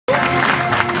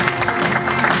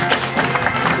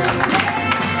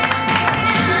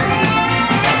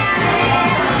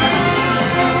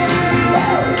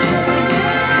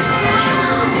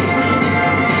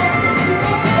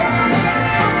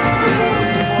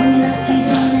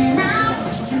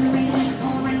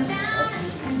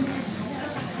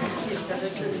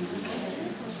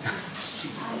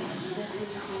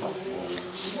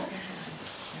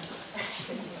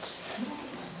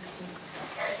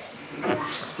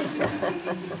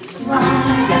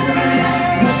Why doesn't really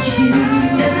matter what you do,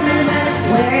 doesn't really matter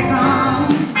where you're from.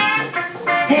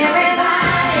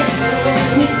 Everybody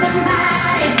needs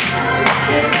somebody.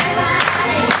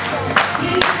 Everybody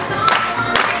needs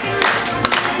someone they can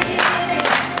love.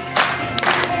 It's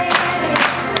somebody,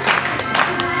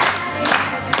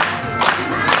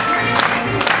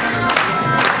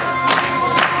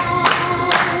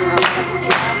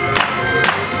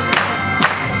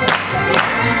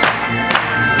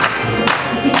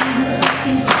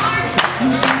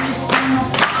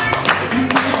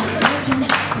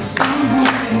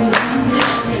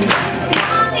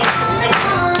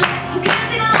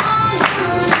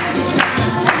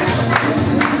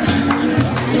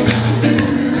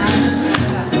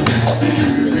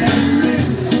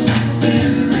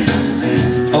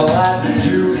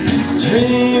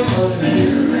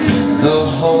 the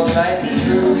whole night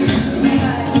through.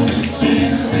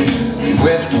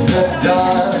 With the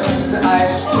dawn, I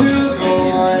still go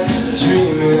on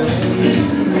dreaming.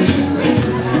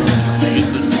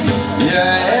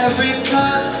 You're every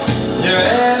thought, you're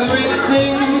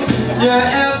everything, you're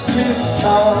every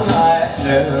song I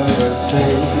ever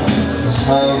sing.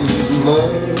 Summer,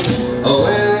 winter,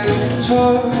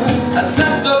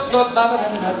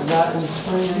 in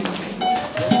spring,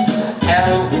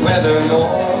 and weather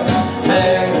more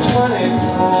than 24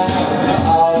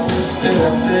 hours in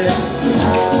a day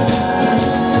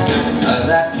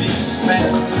that be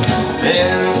spent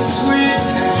in sweet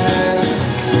content,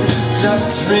 just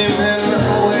dreaming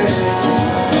away.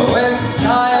 When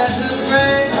skies are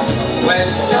gray, when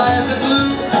skies are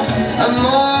blue, a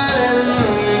morning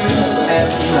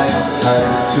and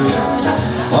nighttime too.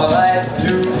 All I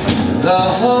do the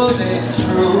whole day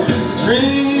through is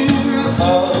dream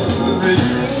of you.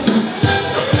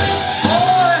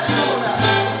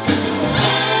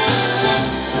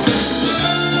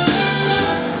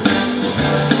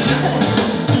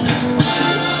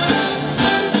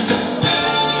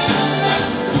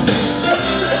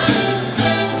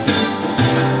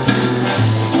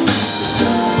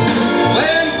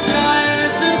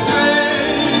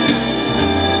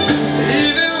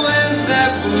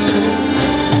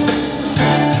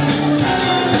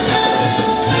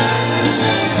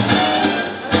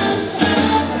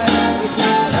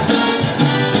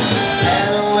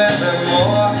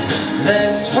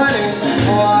 Than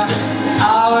 24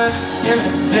 hours in a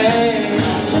day,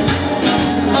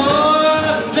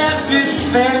 oh, that be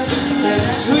spent in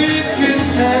sweet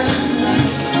content,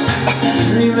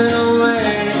 dreaming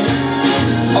away.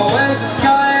 Oh, when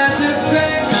skies are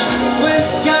gray, when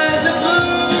skies are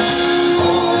blue,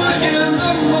 in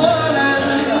the morning,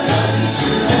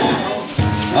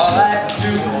 all I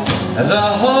do the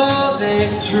whole day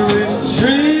through is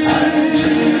dream.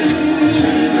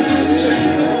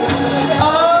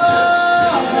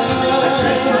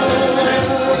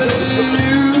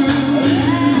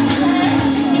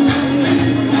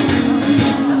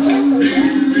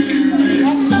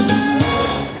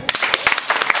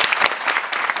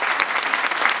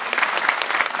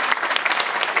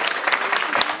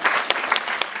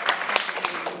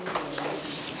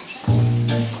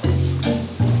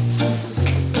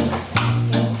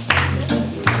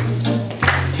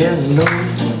 Hello,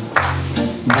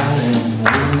 darling,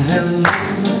 hello,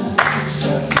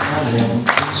 darling.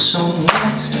 It's so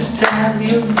nice to have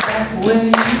you back where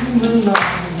you belong.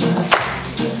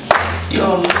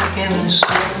 You're looking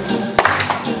so,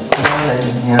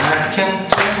 darling, I can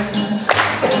tell.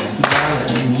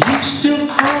 Darling, you still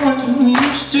growing, you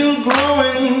still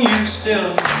growing, you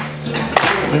still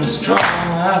growing strong.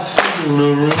 I feel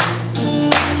the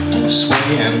room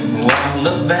swaying while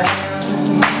the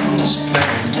band's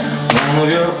playing one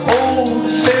of your old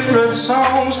favorite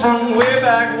songs from way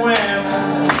back when.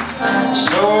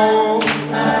 So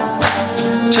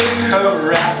take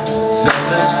her out,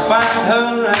 fellas, find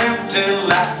her an empty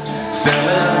lot,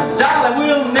 fellas, and Dolly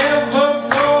will never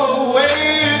go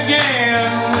away again.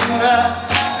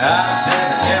 I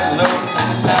said hello,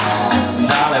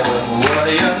 Dolly, but what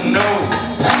do you know,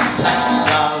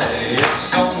 Dolly, it's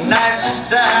so nice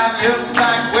to have you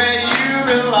back where you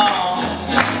belong.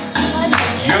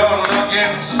 You're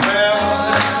looking swell,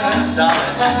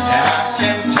 darling, and I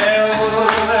can tell,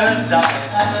 darling,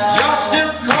 you're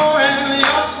still growing,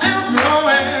 you're still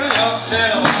growing, you're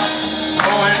still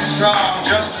going strong.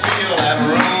 Just feel that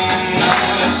room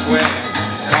swing,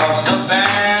 'cause the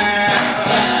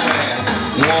band's playing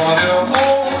one of your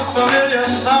old familiar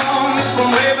songs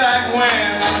from way back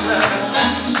when.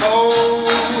 So,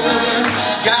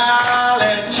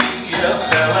 golly gee, a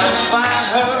fella, find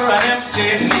her an empty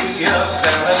knee, a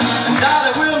fella, and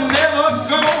Dolly will never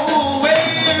go away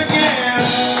again.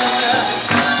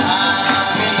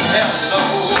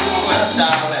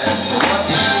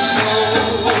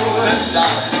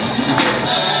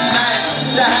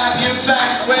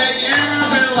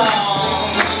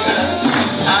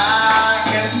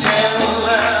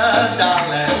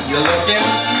 Looking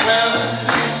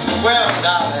swell, swell,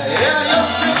 darling.